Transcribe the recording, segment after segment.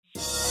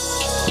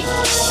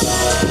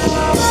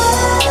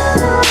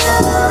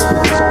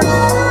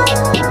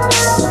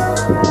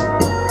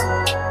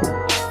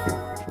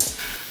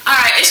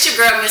It's your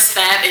girl, Miss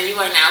Fab, and you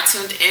are now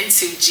tuned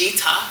into G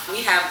Talk.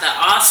 We have the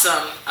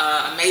awesome,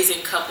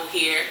 amazing couple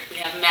here. We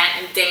have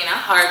Matt and Dana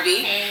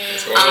Harvey. Hey.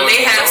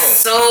 They have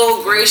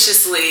so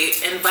graciously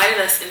invited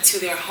us into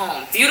their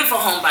home. Beautiful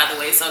home, by the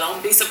way, so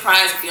don't be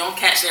surprised if you don't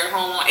catch their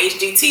home on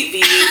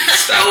HGTV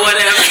or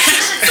whatever.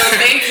 So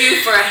thank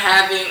you for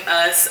having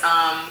us.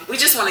 We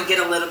just want to get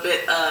a little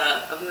bit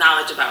of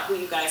knowledge about who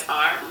you guys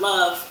are.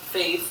 Love,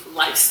 faith,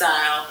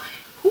 lifestyle.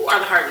 Who are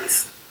the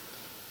Hardys?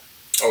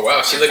 Oh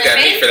wow, she looked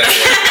at me for that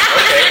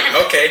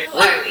one. Okay. Who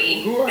are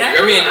we?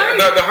 I mean,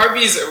 the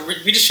Harveys,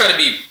 we just try to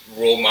be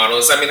role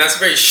models. I mean, that's a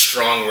very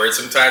strong word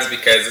sometimes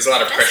because there's a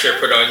lot of pressure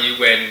put on you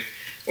when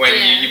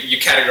you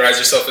categorize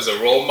yourself as a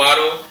role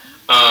model.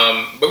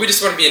 But we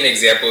just want to be an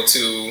example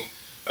to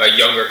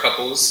younger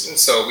couples, and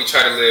so we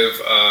try to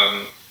live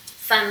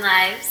fun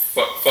lives.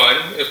 Fun,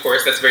 of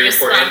course, that's very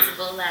important.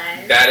 Responsible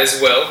lives. That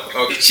as well.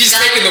 Okay. She's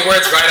taking the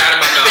words right out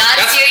of my mouth.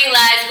 God-fearing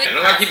lives. And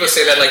a lot of people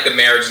say that like the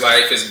marriage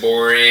life is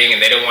boring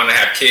and they don't want to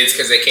have kids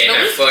because they can't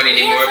have fun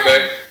anymore.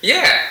 But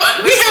yeah,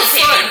 we have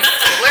fun.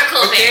 We're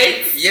cool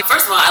parents. Yeah.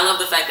 First of all, I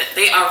love the fact that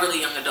they are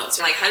really young adults.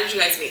 Like, how did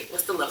you guys meet?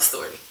 What's the love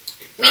story?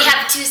 We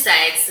have two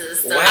sides to the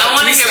story. Wow, I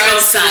want to hear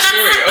both sides.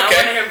 Okay. I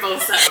want to hear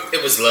both sides.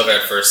 It was love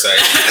at first sight.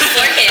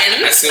 For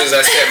him. As soon as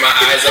I set my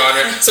eyes on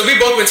her. So we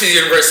both went to the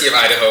University of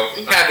Idaho.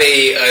 We have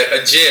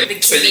a gym. The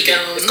Kibbie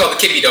Dome. It's called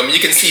the Kibbie Dome.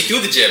 You can see through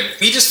the gym.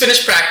 We just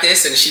finished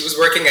practice and she was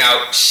working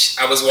out.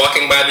 I was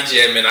walking by the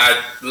gym and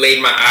I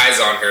laid my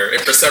eyes on her. And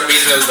for some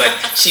reason it was like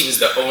she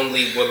was the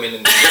only woman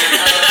in the gym.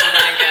 Oh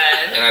my God.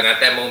 And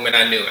at that moment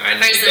I knew I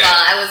needed First of all,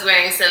 I was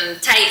wearing some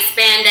tight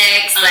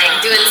spandex,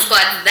 like doing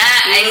squats.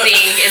 That I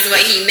think is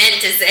what he meant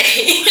to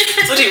say.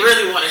 That's what he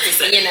really wanted to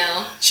say. You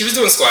know. She was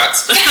doing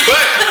squats, but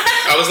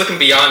I was looking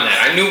beyond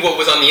that. I knew what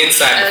was on the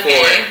inside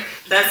before. Okay.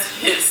 That's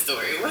his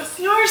story. What's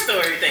your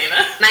story,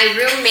 Dana? My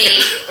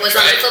roommate was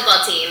on the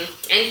football team,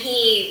 and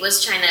he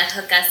was trying to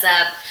hook us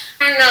up.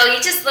 I don't know,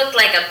 he just looked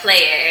like a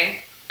player.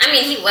 I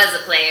mean, he was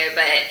a player,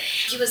 but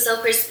he was so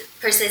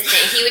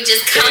persistent. He would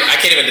just come. I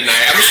can't even deny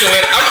it. I'm just gonna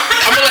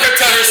I'm gonna let her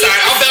tell her side.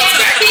 I'll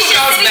bounce back.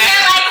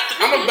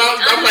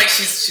 I'm like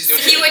she's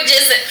doing. He would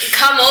just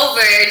come over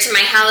to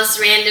my house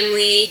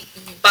randomly,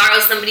 borrow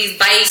somebody's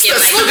bike,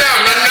 and like. Slow down.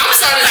 I'm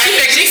sorry.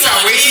 She's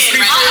not way too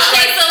creepy.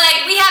 Okay, so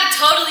like we have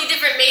totally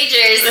different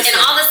majors, and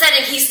all of a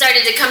sudden he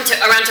started to come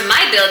around to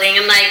my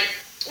building. I'm like,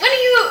 what are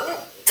you?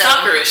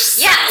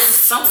 Stalkerish. Yeah. I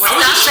was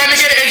just trying to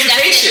get an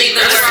education.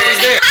 That's why I was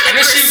there. And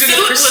then she was in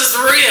the was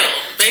real,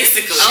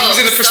 basically. She was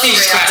in the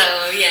prestigious class.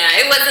 So yeah,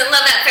 it wasn't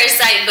love at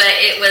first sight, but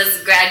it was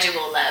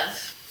gradual love.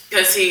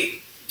 Because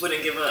he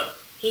wouldn't give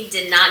up. He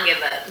did not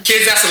give up.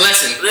 Kids, that's a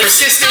lesson.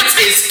 Persistence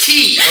is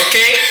key,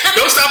 okay?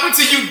 Don't stop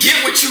until you get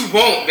what you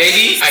want,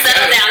 baby.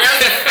 Settle down.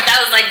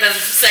 That was like the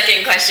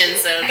second question,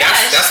 so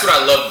that's what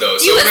I love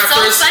though. So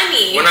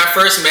funny. When I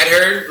first met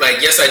her, like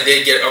yes, I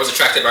was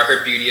attracted by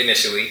her beauty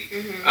initially.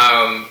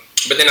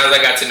 But then as I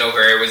got to know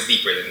her, it was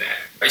deeper than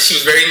that. Like, she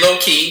was very low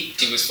key.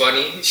 She was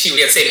funny. We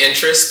had the same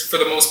interests for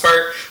the most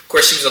part. Of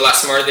course, she was a lot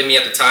smarter than me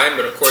at the time.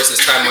 But of course, as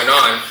time went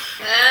on,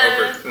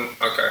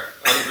 okay,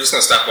 I'm just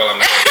gonna stop while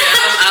I'm.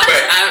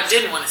 I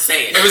didn't want to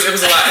say it. It was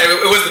a lot.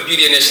 It was the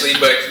beauty initially,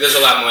 but there's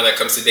a lot more that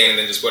comes to Dana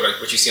than just what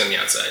you see on the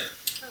outside.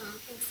 Oh,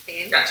 thanks,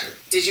 babe. Gotcha.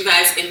 Did you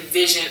guys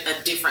envision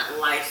a different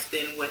life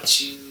than what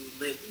you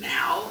live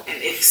now? And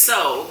if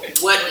so,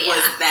 what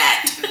was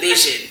that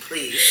vision?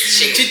 Please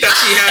share. She thought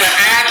she had an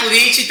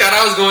athlete. She thought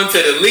I was going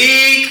to the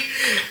league.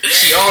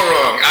 She all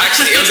wrong.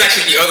 It was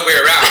actually the other way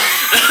around.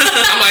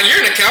 I'm like,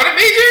 you're an accountant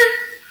major?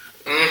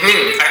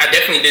 I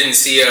definitely didn't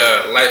see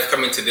life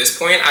coming to this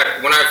point.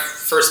 When I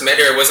first met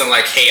her, it wasn't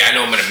like, hey, I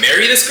know I'm going to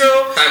marry this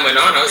girl. Time went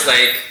on, I was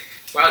like,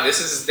 wow,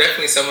 this is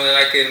definitely someone that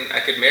I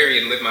could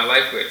marry and live my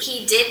life with.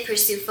 He did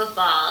pursue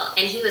football,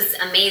 and he was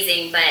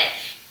amazing, but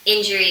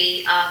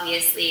injury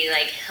obviously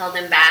like held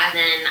him back.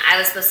 Then I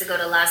was supposed to go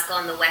to law school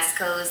on the West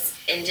Coast,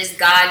 and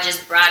God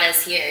just brought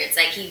us here. It's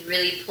like he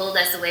really pulled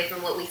us away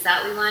from what we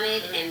thought we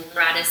wanted and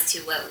brought us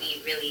to what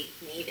we really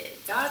needed.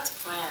 God's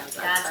plans,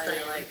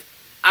 Like,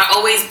 are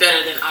always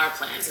better than our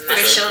plans, and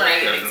that's a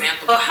great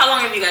example. Well, how long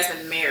have you guys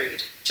been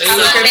married? How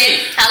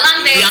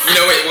long, babe? You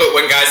know,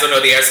 when guys don't know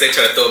the answer, they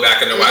try to throw it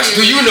back on their watch.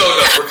 Do you know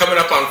though? We're coming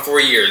up on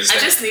 4 years.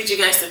 I just need you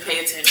guys to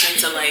pay attention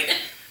to like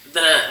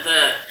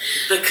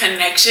the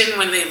connection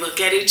when they look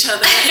at each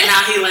other, and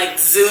how he like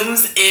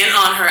zooms in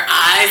on her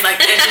eyes. Like,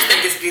 I just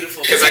think it's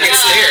beautiful. Because I get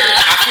scared.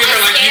 I feel her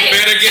like, you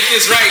better get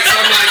this right. So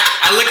I'm like,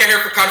 I look at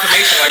her for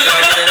confirmation. Like, did I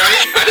get it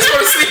right? I just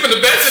want to sleep in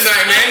the bed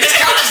tonight, man. These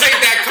couches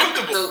ain't that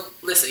comfortable. So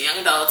listen, young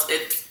adults,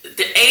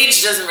 the age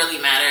doesn't really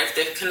matter. If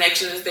the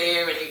connection is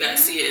there and you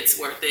guys see it, it's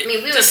worth it. I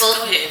mean, we were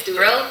both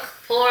broke,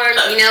 poor.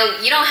 You know,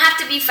 you don't have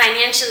to be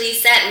financially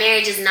set.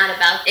 Marriage is not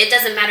about. It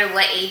doesn't matter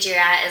what age you're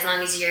at, as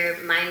long as your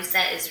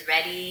mindset is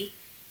ready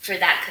for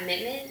that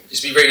commitment.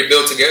 Just be ready to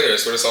build together.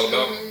 That's what it's all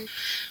about.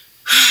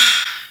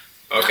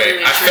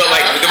 Okay, I felt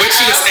like the way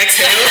she was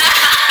exhaled,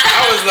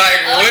 I was like,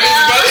 what is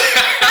about?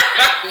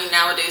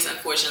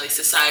 unfortunately,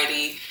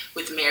 society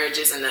with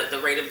marriages and the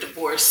rate of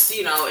divorce,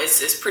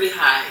 is pretty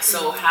high.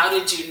 So how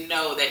did you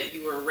know that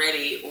you were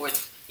ready, or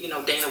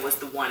Dana was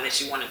the one that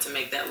you wanted to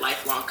make that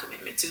lifelong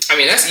commitment to? I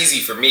mean, that's easy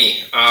for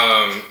me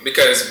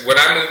because when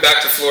I moved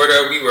back to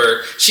Florida,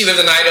 she lived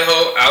in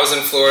Idaho, I was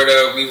in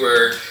Florida. We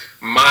were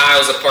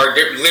miles apart,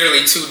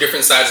 literally two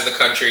different sides of the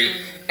country.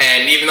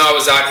 And even though I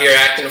was out here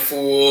acting a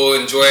fool,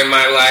 enjoying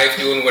my life,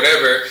 doing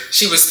whatever,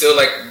 she was still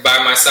like by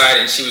my side,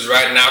 and she was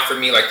riding out for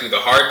me like through the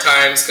hard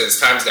times, because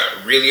times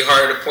got really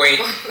hard at a point,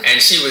 and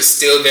she was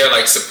still there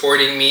like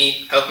supporting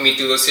me, helping me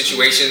through those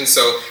situations.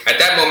 So at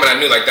that moment I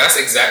knew like that's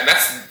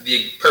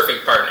the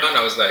perfect partner, and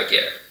I was like,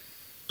 yeah,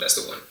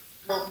 that's the one.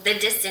 Well, the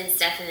distance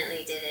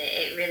definitely did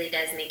it. It really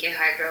does make your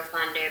heart grow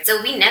fonder.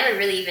 So we never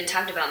really even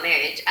talked about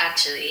marriage,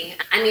 actually.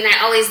 I mean, I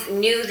always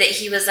knew that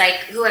he was like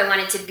who I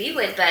wanted to be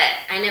with, but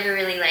I never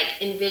really like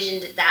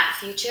envisioned that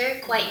future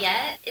quite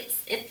yet.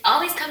 It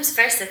always comes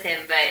first with him,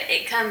 but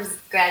it comes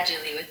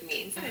gradually with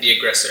me. The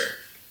aggressor.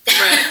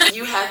 Right.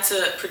 You had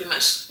to pretty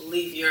much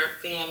leave your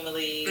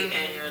family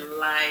and your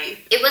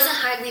life. It wasn't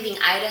hard leaving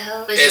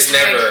Idaho.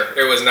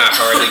 It was not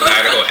hard leaving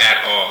Idaho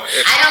at all.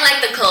 I don't like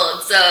the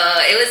cold, so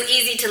it was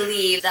easy to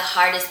leave. The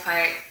hardest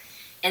part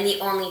and the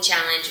only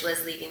challenge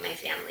was leaving my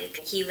family.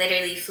 He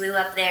literally flew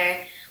up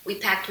there, we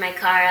packed my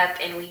car up,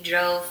 and we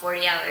drove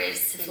 40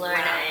 hours to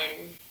Florida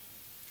and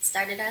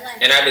started our life.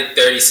 And I did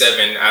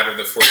 37 out of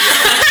the 40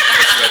 hours,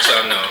 just to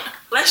let y'all know.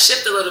 Let's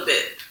shift a little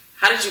bit.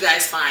 How did you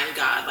guys find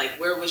God? Like,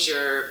 where was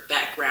your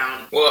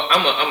background? Well,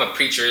 I'm a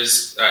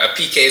preacher's, a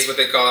PK is what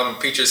they call them, a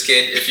preacher's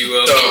kid, if you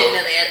will. So, I didn't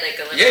know they had like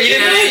a little... Yeah, you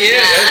didn't know?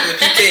 Yeah, the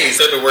PKs,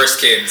 they're the worst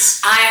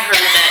kids. I heard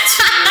that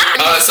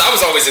too. So I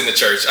was always in the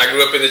church. I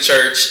grew up in the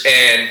church,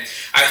 and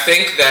I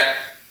think that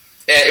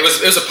it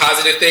was a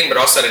positive thing, but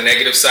also had a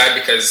negative side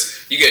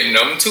because you get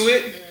numb to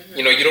it.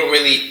 Mm-hmm. You don't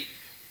really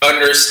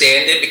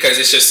understand it because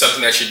it's just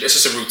something it's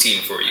just a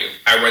routine for you.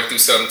 I went through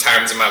some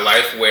times in my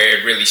life where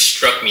it really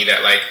struck me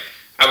that like,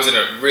 I was in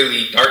a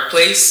really dark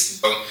place.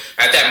 So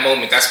at that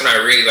moment, that's when I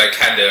really like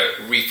had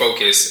to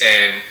refocus,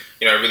 and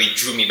it really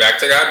drew me back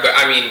to God. But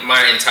I mean,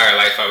 my entire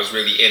life, I was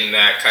really in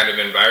that kind of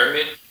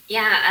environment.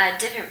 Yeah, a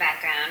different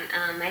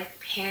background. My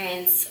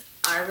parents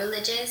are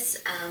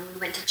religious. We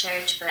went to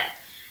church, but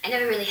I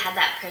never really had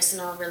that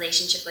personal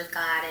relationship with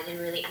God. I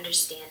didn't really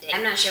understand it.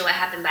 I'm not sure what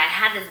happened, but I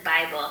had this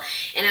Bible,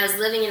 and I was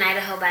living in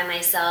Idaho by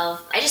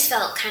myself. I just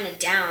felt kind of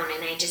down,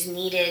 and I just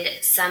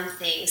needed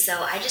something.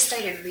 So I just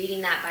started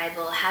reading that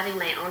Bible, having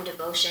my own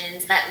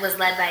devotions. That was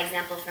led by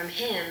example from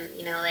him.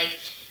 Like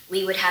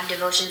we would have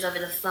devotions over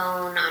the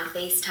phone, on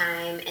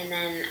FaceTime, and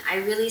then I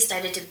really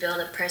started to build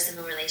a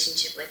personal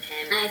relationship with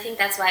him. And I think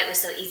that's why it was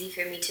so easy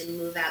for me to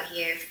move out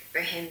here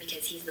for him,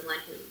 because he's the one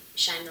who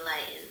shined the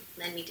light and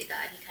led me to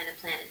God. He kind of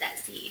planted that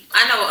seed.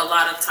 I know a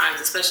lot of times,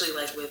 especially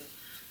like with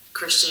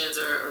Christians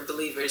or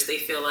believers, they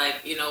feel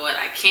like, you know what,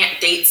 I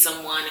can't date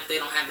someone if they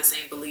don't have the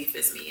same belief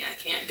as me. I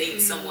can't date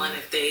someone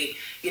if they,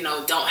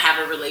 don't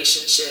have a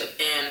relationship.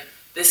 And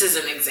this is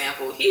an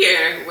example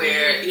here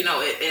where,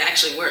 it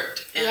actually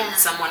worked. And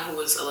someone who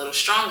was a little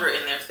stronger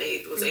in their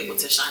faith was able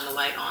to shine the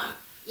light on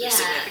their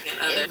significant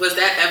other. Was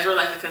that ever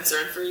like a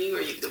concern for you?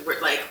 Or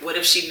what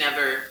if she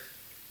never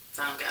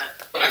found God?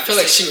 I feel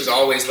like she was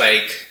always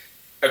like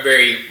a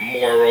very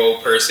moral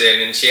person,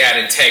 and she had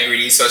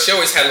integrity, so she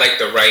always had like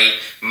the right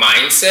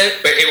mindset,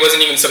 but it wasn't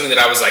even something that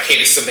I was like,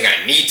 hey, this is something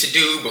I need to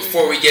do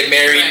before we get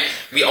married.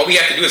 Right. All we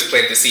have to do is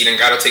plant the seed, and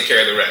God will take care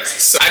of the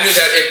rest. So I knew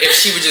that if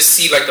she would just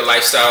see like the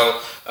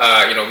lifestyle,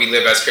 we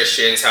live as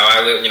Christians, how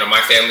I live,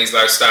 my family's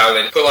lifestyle,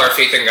 and put our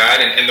faith in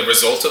God and the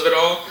result of it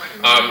all,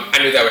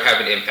 I knew that would have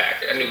an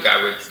impact. I knew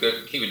God would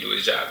do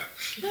his job.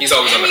 He's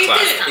always on the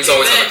clock. He's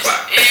always on the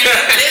clock.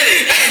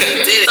 And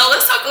he did it. So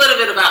let's talk a little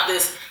bit about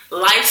this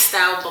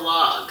lifestyle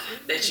blog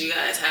that you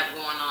guys have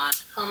going on.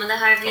 Home of the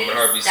Harveys.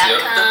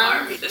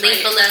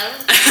 Link below.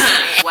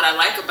 What I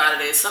like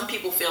about it is some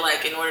people feel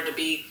like in order to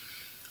be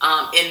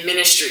in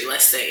ministry,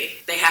 let's say,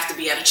 they have to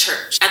be at a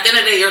church. At the end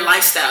of the day, your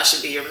lifestyle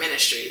should be your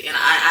ministry. And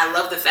I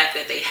love the fact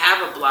that they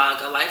have a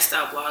blog, a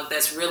lifestyle blog,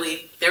 that's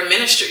really their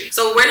ministry.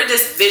 So where did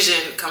this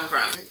vision come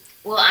from?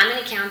 Well, I'm an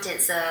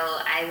accountant, so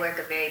I work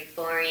a very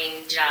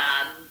boring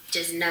job,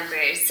 just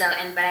numbers. But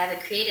I have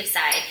a creative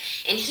side,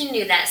 and he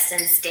knew that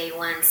since day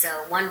one. So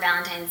one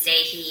Valentine's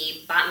Day,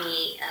 he bought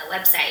me a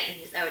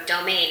website, a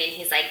domain, and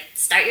he's like,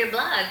 "Start your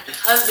blog."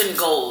 Husband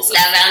goals.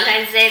 That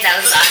Valentine's Day,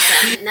 that was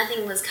awesome.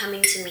 Nothing was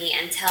coming to me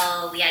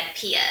until we had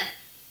Pia,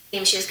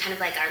 and she was kind of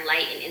like our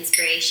light and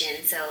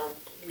inspiration. So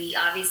we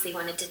obviously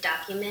wanted to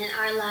document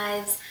our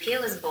lives.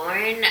 Pia was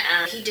born.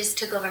 He just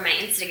took over my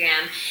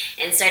Instagram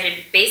and started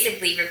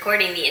basically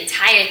recording the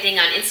entire thing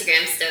on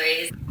Instagram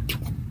stories.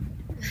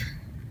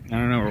 I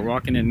don't know, we're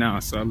walking in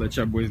now, so I'll let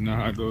y'all boys know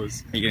how it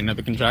goes. You get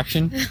another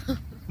contraction?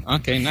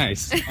 Okay,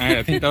 nice. All right,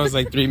 I think that was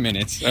like 3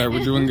 minutes. All right,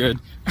 we're doing good.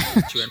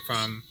 She went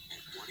from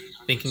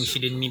thinking she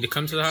didn't need to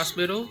come to the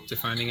hospital to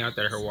finding out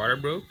that her water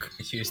broke.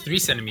 She was 3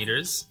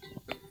 centimeters,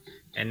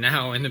 and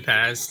now in the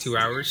past 2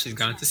 hours, she's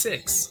gone to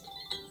 6.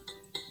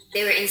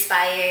 They were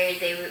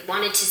inspired. They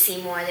wanted to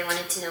see more. They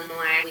wanted to know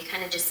more. We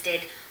kind of just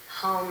did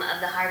home of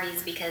the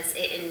Harveys because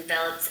it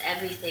envelops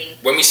everything.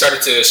 When we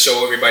started to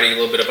show everybody a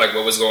little bit of like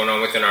what was going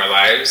on within our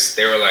lives,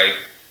 they were like,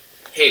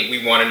 hey,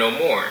 we want to know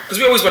more. Because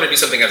we always want to do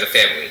something as a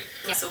family.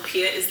 Yeah. So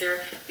Pia is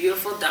their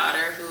beautiful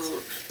daughter who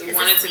we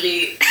wanted to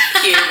sweet.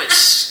 be here,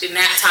 which in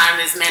that time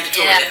is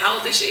mandatory. Yeah. How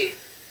old is she?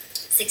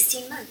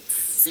 16 months.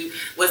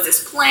 Was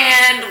this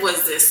planned?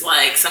 Was this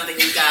like something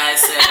you guys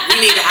said, we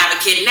need to have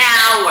a kid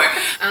now? Or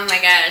Oh my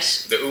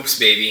gosh. The oops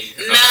baby.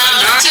 no.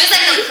 She was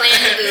like a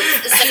planned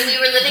oops. So we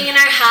were living in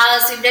our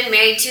house. We've been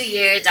married 2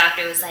 years. The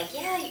doctor was like,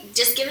 yeah,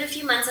 just give it a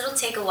few months. It'll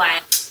take a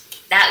while.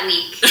 That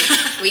week,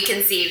 we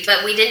conceived.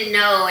 But we didn't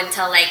know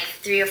until like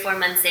 3 or 4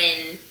 months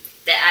in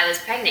that I was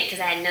pregnant because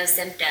I had no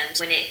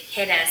symptoms. When it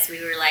hit us, we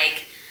were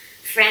like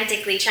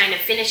frantically trying to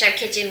finish our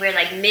kitchen. We were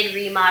like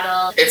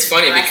mid-remodel. It's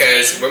funny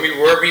because when we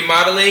were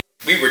remodeling,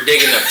 we were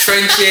digging up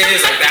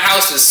trenches. Like the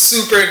house was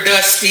super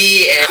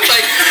dusty, and I'm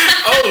like,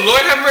 oh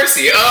Lord have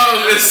mercy.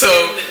 But she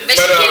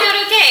came out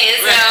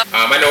okay. So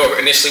I know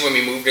initially when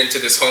we moved into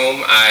this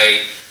home,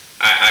 I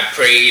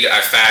prayed, I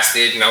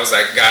fasted, and I was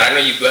like, God, I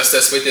know you blessed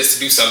us with this to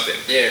do something.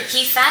 Yeah.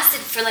 he fasted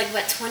for like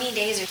 20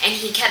 days, and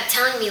he kept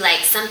telling me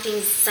like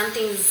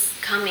something's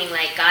coming.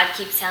 Like God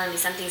keeps telling me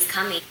something's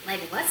coming.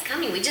 Like what's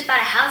coming? We just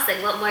bought a house.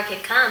 Like what more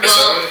could come?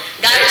 Well,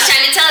 God was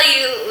trying to tell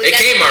you. It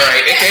came all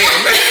right. It came.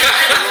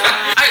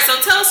 All right, so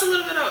tell us a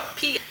little bit about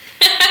Pia.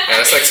 Yeah,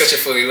 that's like such a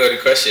fully loaded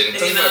question.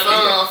 Full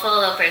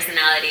of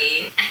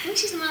personality. I think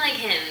she's more like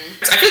him.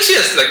 I think she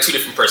has like 2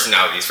 different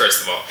personalities,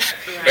 first of all.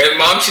 With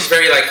mom, she's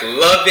very like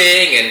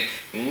loving and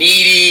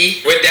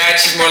needy. With dad,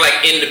 she's more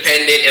like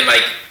independent and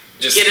like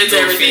just Get into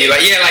goofy. everything.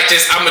 Like, yeah, like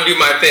just I'm gonna do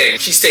my thing.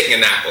 She's taking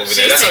a nap over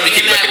there. That's how we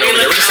keep looking over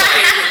there.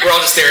 We're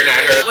all just staring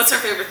at her. What's her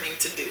favorite thing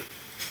to do?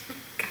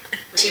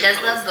 She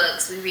does love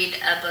books. We read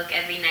a book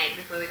every night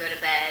before we go to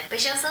bed. But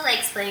she also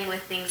likes playing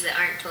with things that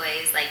aren't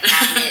toys, like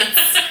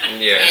cabinets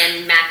Yeah.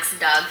 and Max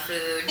dog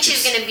food.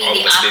 She's going to be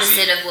the Always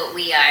opposite busy. of what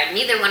we are.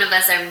 Neither one of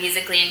us are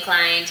musically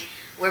inclined.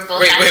 We're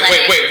both Wait. athletic.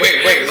 Do,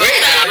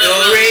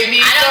 re,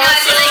 mi, I don't know. I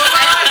feel like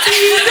I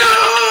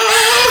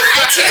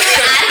two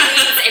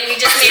athletes, and we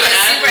just made a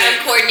super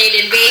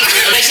uncoordinated baby.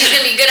 But she's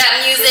gonna be good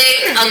at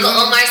music. Uncle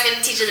Omar's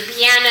gonna teach her the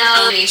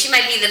piano. I mean, she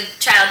might be the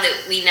child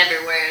that we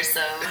never were. So.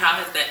 How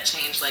has that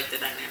changed, like,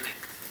 the dynamic?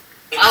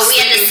 Oh,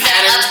 we had to Sleeping set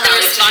patterns up the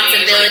probably changed,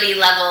 responsibility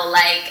level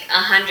like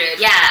 100.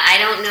 Yeah,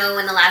 I don't know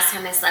when the last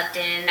time I slept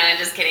in. No,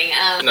 I'm just kidding.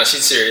 No,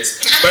 she's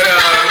serious. But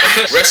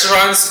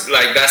restaurants,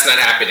 like that's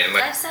not happening.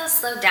 Like Lifestyle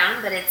slowed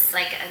down, but it's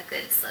like a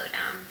good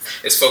slowdown.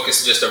 it's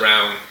focused just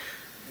around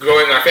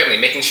growing our family,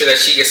 making sure that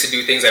she gets to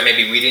do things that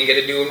maybe we didn't get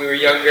to do when we were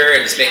younger,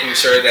 and just making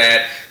sure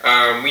that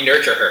we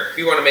nurture her.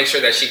 We want to make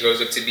sure that she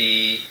grows up to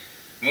be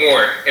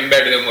more and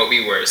better than what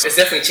we were. So it's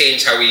definitely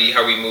changed how we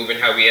move and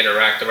how we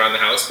interact around the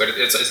house, but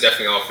it's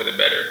definitely all for the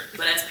better.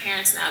 But as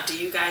parents now, do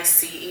you guys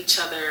see each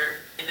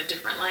other in a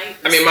different light?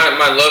 I mean,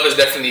 my love is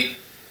definitely,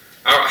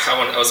 I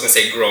was going to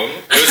say grown.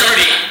 It was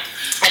already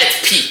at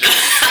its peak,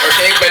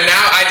 okay? But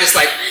now I just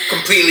like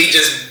completely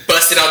just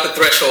busted out the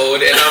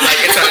threshold, and I'm like,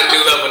 it's at a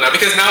new level now.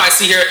 Because now I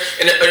see her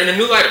in a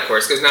new light, of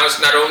course, because now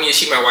not only is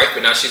she my wife,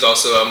 but now she's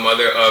also a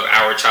mother of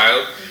our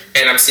child.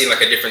 And I'm seeing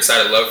like a different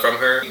side of love from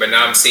her, but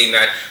now I'm seeing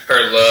that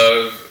her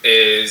love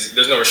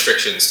there's no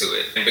restrictions to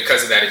it, and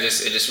because of that, it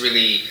just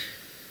really.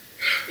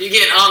 You're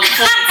getting all the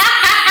points.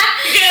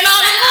 You're getting all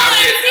the I'm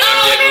points. getting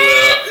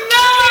love.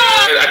 No.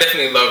 I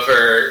definitely love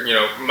her. You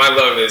know, my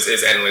love is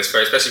endless for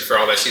her, especially for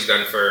all that she's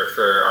done for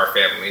our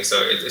family. So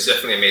it's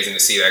definitely amazing to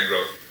see that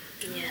growth.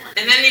 Yeah.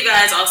 And then you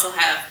guys also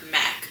have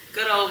Mac.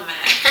 Good old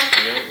Mac.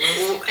 And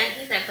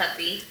he's our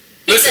puppy.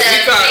 Listen, we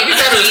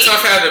thought it was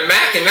tough having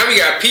Mac, and now we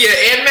got Pia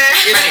and Mac.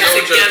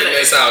 It's no joke in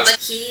this house. But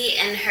he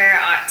and her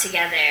are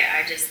together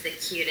are just the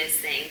cutest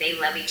thing. They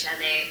love each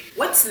other.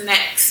 What's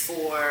next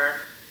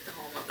for the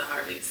home of the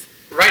Harveys?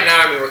 Right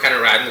now, I mean, we're kind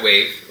of riding the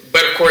wave.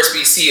 But of course,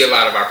 we see a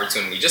lot of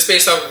opportunity. Just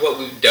based off of what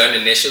we've done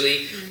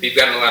initially, we've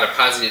gotten a lot of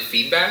positive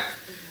feedback.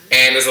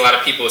 And there's a lot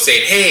of people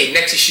saying, hey,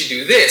 next you should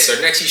do this, or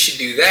next you should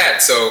do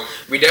that. So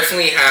we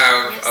definitely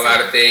have a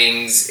lot of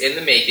things in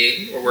the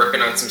making. We're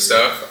working on some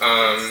stuff.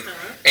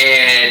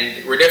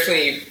 And we're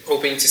definitely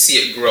hoping to see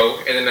it grow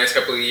in the next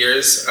couple of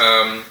years.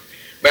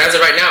 But as of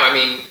right now, I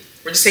mean,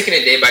 we're just taking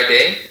it day by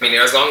day. I mean,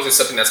 as long as it's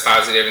something that's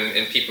positive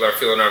and people are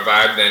feeling our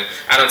vibe, then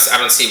I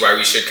don't see why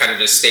we should kind of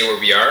just stay where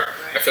we are.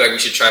 I feel like we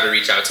should try to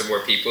reach out to more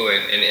people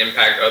and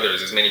impact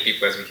others, as many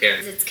people as we can.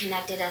 It's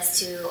connected us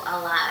to a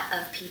lot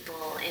of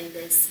people in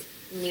this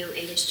new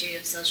industry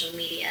of social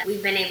media.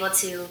 We've been able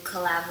to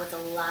collab with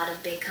a lot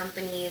of big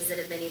companies that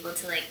have been able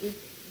to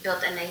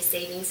built a nice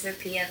savings for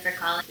Pia for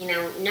college. You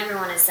know, never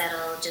want to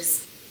settle,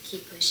 just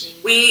keep pushing.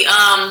 We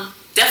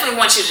definitely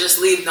want you to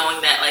just leave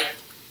knowing that, like,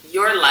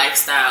 your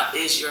lifestyle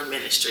is your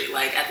ministry.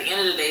 Like, at the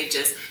end of the day,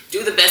 just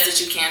do the best that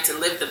you can to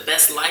live the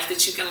best life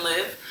that you can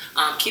live.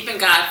 Keeping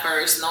God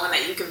first, knowing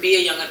that you can be a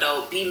young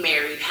adult, be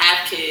married,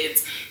 have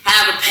kids,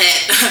 have a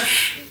pet,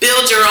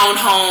 build your own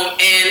home,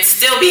 and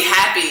still be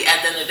happy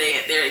at the end of the day.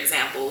 They're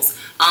examples.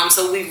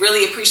 So we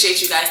really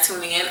appreciate you guys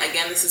tuning in.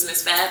 Again, this is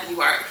Miss Fab. You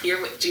are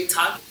here with G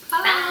Talk.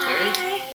 Bye.